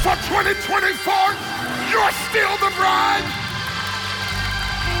for 2024. You're still the bride,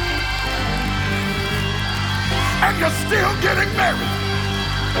 and you're still getting married.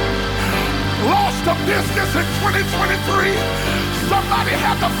 Lost a business in 2023. Somebody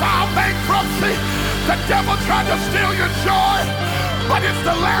had to file bankruptcy. The devil tried to steal your joy, but it's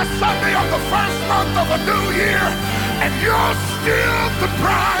the last Sunday of the first month of a new year, and you're still the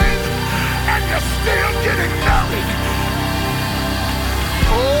bride, and you're still getting married.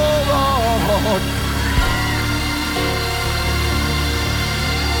 Oh, Lord.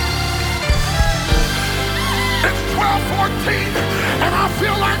 It's 12:14, and I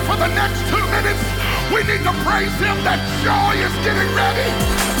feel like for the next 2 minutes, we need to praise him that joy is getting ready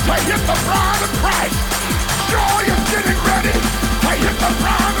to hit the bride of Christ. Joy is getting ready to hit the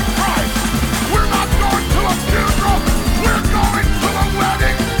bride of Christ. We're not going to a funeral, we're going to a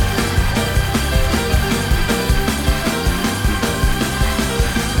wedding.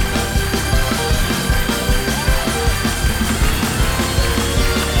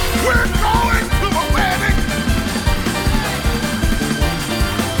 We're going to a wedding.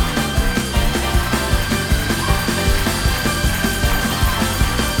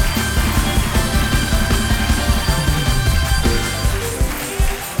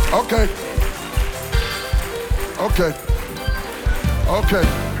 Okay.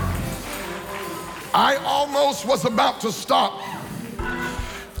 I almost was about to stop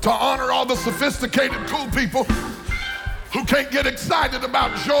to honor all the sophisticated, cool people who can't get excited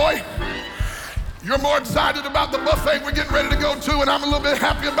about joy. You're more excited about the buffet we're getting ready to go to, and I'm a little bit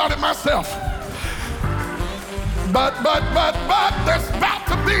happy about it myself. But there's about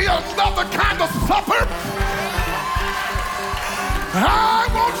to be another kind of supper. I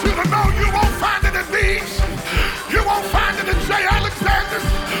want you to know you won't find it in Beach. You won't find it in J. Alexander's.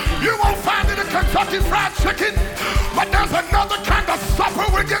 You won't find it in Kentucky Fried Chicken. But there's another kind of supper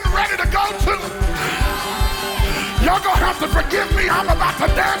we're getting ready to go to. Y'all gonna have to forgive me. I'm about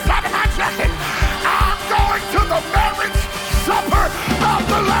to dance out of my jacket. I'm going to the marriage supper of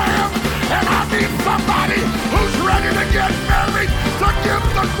the Lamb. And I need somebody who's ready to get married to give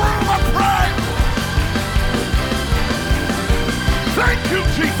the groom a praise. Thank you,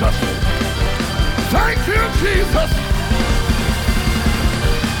 Jesus. Thank you, Jesus.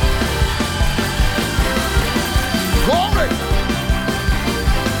 Glory.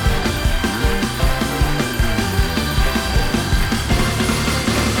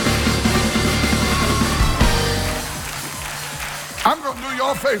 I'm going to do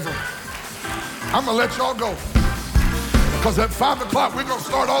y'all a favor. I'm going to let y'all go. Because at 5 o'clock, we're going to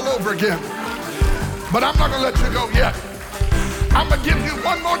start all over again. But I'm not going to let you go yet. I'm going to give you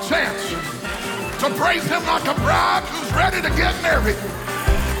one more chance to praise him like a bride who's ready to get married.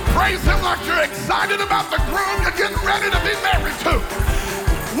 Praise him like you're excited about the groom you're getting ready to be married to.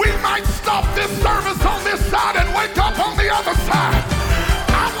 We might stop this service on this side and wake up on the other side.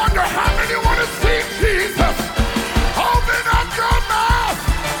 I wonder how many want to see Jesus. Open up your mouth.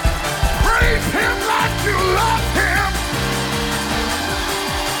 Praise him like you love him.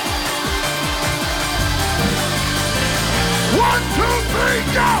 One, two, three,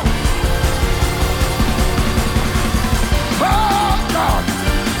 go. Oh, God.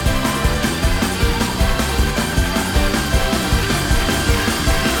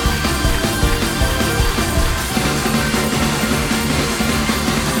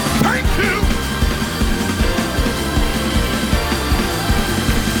 Thank you.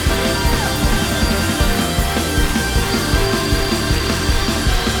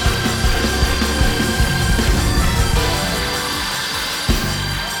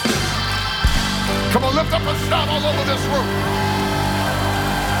 Come on, lift up a shout all over this room.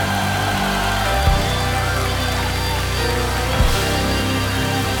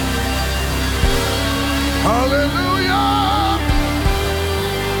 Hallelujah.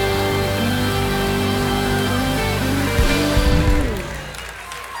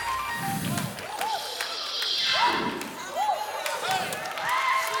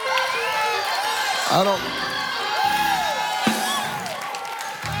 I don't.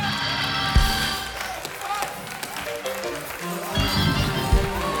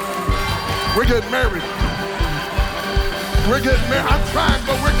 We're getting married. We're getting married. I'm trying,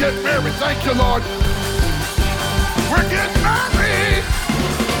 but we're getting married. Thank you, Lord. We're getting married.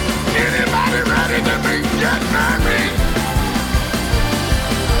 Anybody ready to be get married?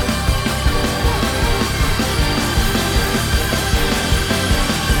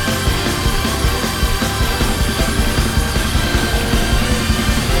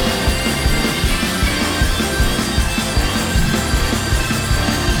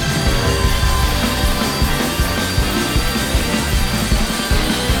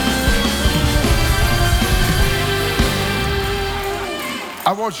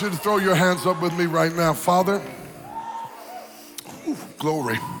 I want you to throw your hands up with me right now. Father,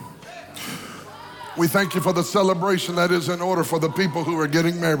 glory. We thank you for the celebration that is in order for the people who are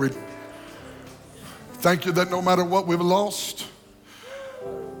getting married. Thank you that no matter what we've lost,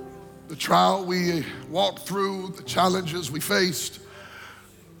 the trial we walked through, the challenges we faced,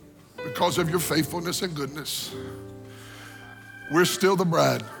 because of your faithfulness and goodness, we're still the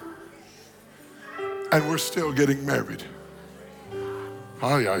bride and we're still getting married.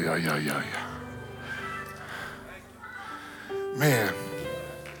 Oh, yeah. Man.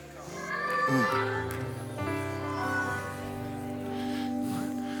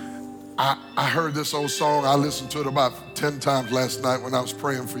 I heard this old song. I listened to it about 10 times last night when I was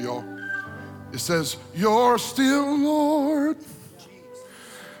praying for y'all. It says, you're still Lord.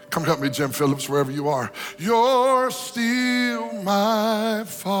 Come help me, Jim Phillips, wherever you are. You're still my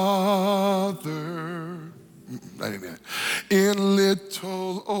Father. That ain't it. In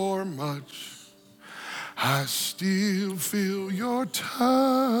little or much, I still feel your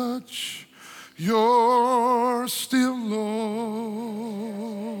touch. You're still Lord.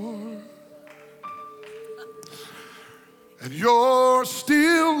 And you're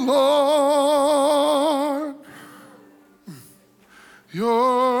still Lord.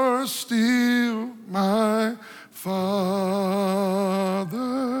 You're still my Father.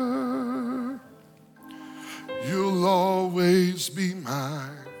 You'll always be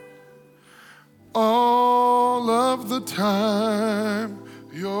mine. All of the time,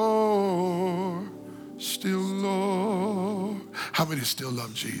 you're still Lord. How many still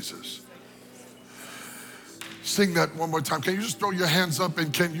love Jesus? Sing that one more time. Can you just throw your hands up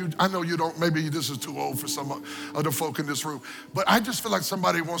and can you, I know you don't, maybe this is too old for some other folk in this room, but I just feel like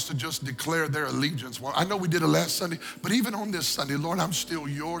somebody wants to just declare their allegiance. Well, I know we did it last Sunday, but even on this Sunday, Lord, I'm still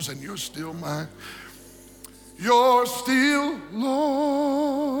yours and you're still mine. You're still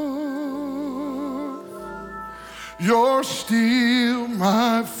Lord. You're still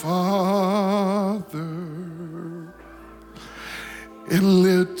my Father. In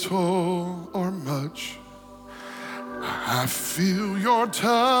little or much, I feel your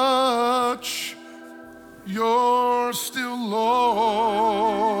touch. You're still Lord.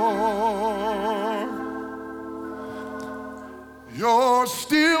 You're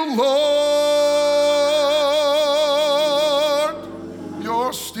still Lord.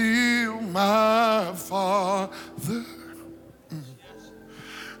 You're still my Father.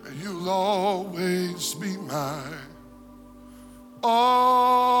 You'll always be mine.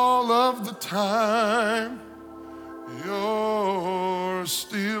 All of the time. You're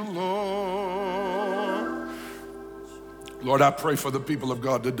still Lord. Lord, I pray for the people of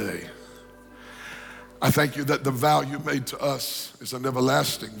God today. I thank you that the vow you made to us is an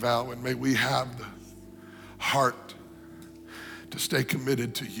everlasting vow, and may we have the heart to stay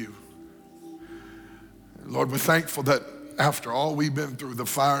committed to you. Lord, we're thankful that after all we've been through, the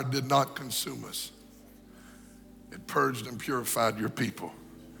fire did not consume us. It purged and purified your people,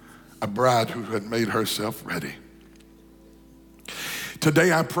 a bride who had made herself ready.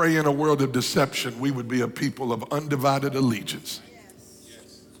 Today I pray in a world of deception, we would be a people of undivided allegiance.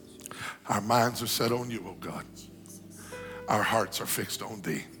 Our minds are set on you, oh God. Our hearts are fixed on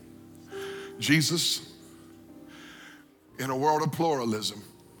thee. Jesus, in a world of pluralism,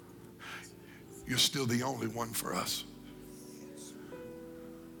 you're still the only one for us.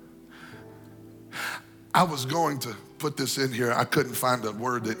 I was going to put this in here. I couldn't find a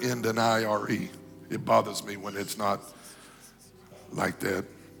word that ends in I-R-E. It bothers me when it's not like that,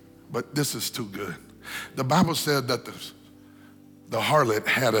 but this is too good. The Bible said that the harlot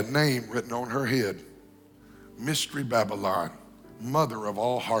had a name written on her head. Mystery Babylon, mother of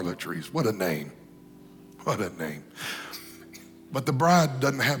all harlotries. What a name. What a name. But the bride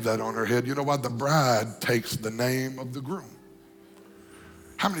doesn't have that on her head. You know why? The bride takes the name of the groom.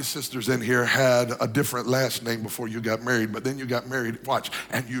 How many sisters in here had a different last name before you got married, but then you got married, watch,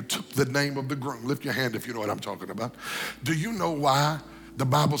 and you took the name of the groom? Lift your hand if you know what I'm talking about. Do you know why the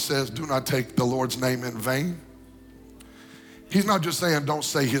Bible says do not take the Lord's name in vain? He's not just saying don't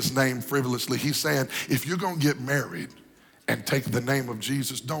say his name frivolously. He's saying if you're going to get married and take the name of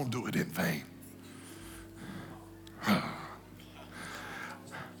Jesus, don't do it in vain. I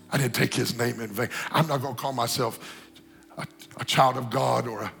didn't take his name in vain. I'm not going to call myself a child of God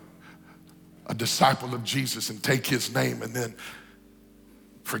or a disciple of Jesus and take his name and then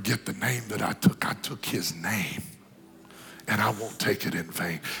forget the name that I took. I took his name and I won't take it in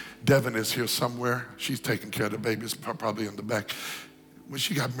vain. Devin is here somewhere. She's taking care of the babies, probably in the back. When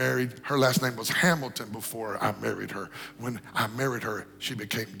she got married, her last name was Hamilton before I married her. When I married her, she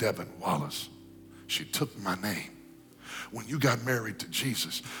became Devin Wallace. She took my name. When you got married to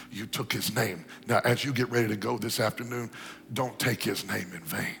Jesus, you took his name. Now, as you get ready to go this afternoon, don't take his name in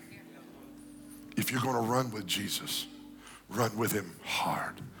vain. If you're going to run with Jesus, run with him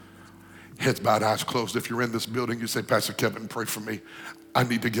hard. Heads bowed, eyes closed. If you're in this building, you say, Pastor Kevin, pray for me. I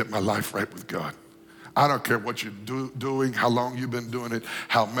need to get my life right with God. I don't care what you're doing, how long you've been doing it,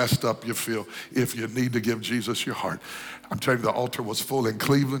 how messed up you feel. If you need to give Jesus your heart. I'm telling you, the altar was full in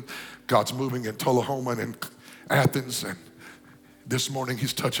Cleveland. God's moving in Tullahoma and in Athens, and this morning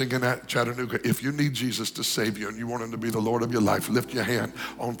he's touching in Chattanooga. If you need Jesus to save you and you want him to be the Lord of your life, lift your hand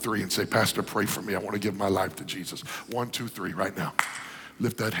on 3 and say, Pastor, pray for me. I want to give my life to Jesus. 1, 2, 3, right now.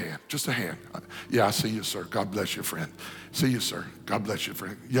 Lift that hand, just a hand. Yeah, I see you, sir. God bless you, friend. See you, sir. God bless you,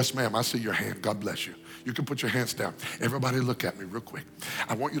 friend. Yes, ma'am, I see your hand. God bless you. You can put your hands down. Everybody look at me real quick.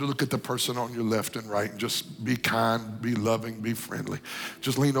 I want you to look at the person on your left and right and just be kind, be loving, be friendly.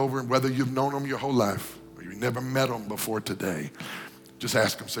 Just lean over, and whether you've known them your whole life or you never met them before today, just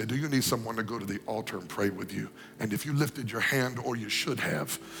ask them, say, do you need someone to go to the altar and pray with you? And if you lifted your hand, or you should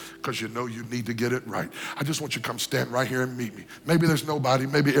have, because you know you need to get it right, I just want you to come stand right here and meet me. Maybe there's nobody,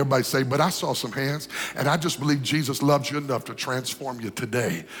 maybe everybody say, but I saw some hands, and I just believe Jesus loves you enough to transform you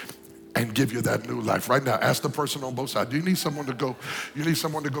today and give you that new life. Right now, ask the person on both sides, do you need someone to go? You need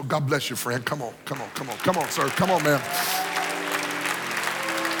someone to go? God bless you, friend. Come on, come on, come on, come on, sir. Come on, man.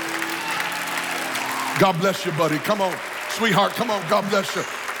 God bless you, buddy. Come on. Sweetheart, come on, God bless you.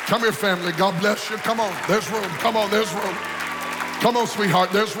 Come here, family, God bless you. Come on, there's room. Come on, there's room. Come on,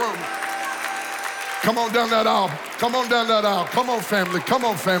 sweetheart, there's room. Come on down that aisle. Come on down that aisle. Come on, family. Come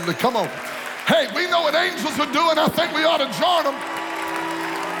on, family. Come on. Hey, we know what angels are doing. I think we ought to join them.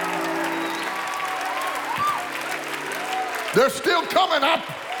 They're still coming.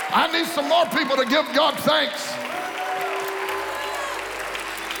 I need some more people to give God thanks.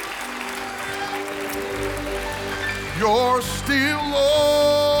 You're still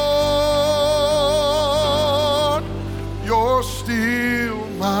Lord. You're still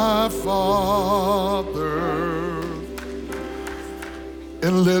my Father.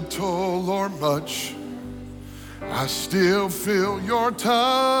 In little or much, I still feel your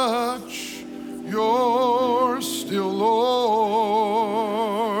touch. You're still Lord.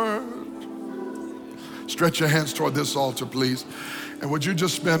 Stretch your hands toward this altar, please. And would you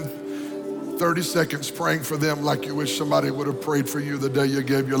just spend 30 seconds praying for them like you wish somebody would have prayed for you the day you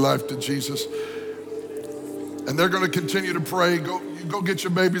gave your life to Jesus. And they're going to continue to pray. Go get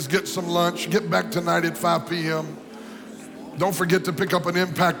your babies, get some lunch, get back tonight at 5 p.m. Don't forget to pick up an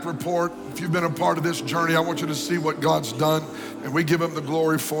impact report. If you've been a part of this journey, I want you to see what God's done, and we give him the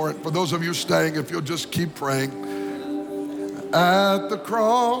glory for it. For those of you staying, if you'll just keep praying. At the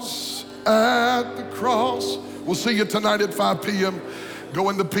cross, at the cross. We'll see you tonight at 5 p.m. Go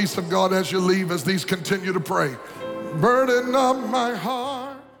in the peace of God as you leave, as these continue to pray. Burden of my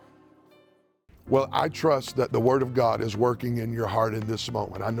heart. Well, I trust that the Word of God is working in your heart in this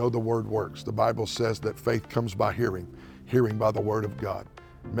moment. I know the Word works. The Bible says that faith comes by hearing, hearing by the Word of God.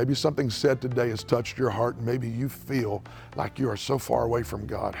 Maybe something said today has touched your heart, and maybe you feel like you are so far away from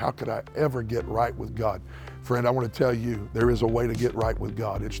God. How could I ever get right with God? Friend, I want to tell you, there is a way to get right with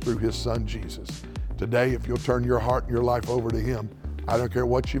God. It's through His Son, Jesus. Today, if you'll turn your heart and your life over to Him, I don't care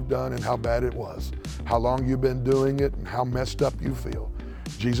what you've done and how bad it was, how long you've been doing it and how messed up you feel.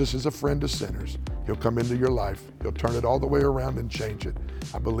 Jesus is a friend to sinners. He'll come into your life. He'll turn it all the way around and change it.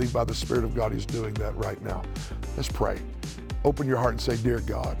 I believe by the Spirit of God He's doing that right now. Let's pray. Open your heart and say, Dear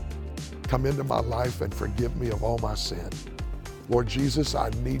God, come into my life and forgive me of all my sin. Lord Jesus, I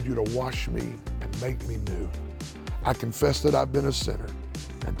need you to wash me and make me new. I confess that I've been a sinner,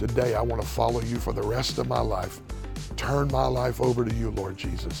 and today I want to follow you for the rest of my life. Turn my life over to you, Lord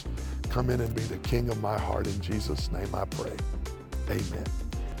Jesus. Come in and be the King of my heart. In Jesus' name I pray. Amen.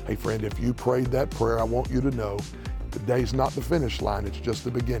 Hey friend, if you prayed that prayer, I want you to know today's not the finish line, it's just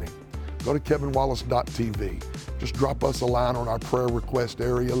the beginning. Go to kevinwallace.tv. Just drop us a line on our prayer request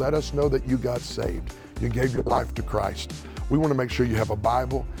area. Let us know that you got saved. You gave your life to Christ. We want to make sure you have a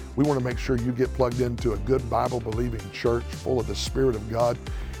Bible. We want to make sure you get plugged into a good Bible-believing church full of the Spirit of God.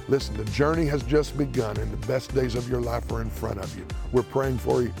 Listen, the journey has just begun, and the best days of your life are in front of you. We're praying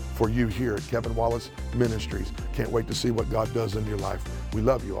for you here at Kevin Wallace Ministries. Can't wait to see what God does in your life. We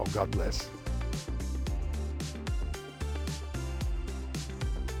love you all. God bless.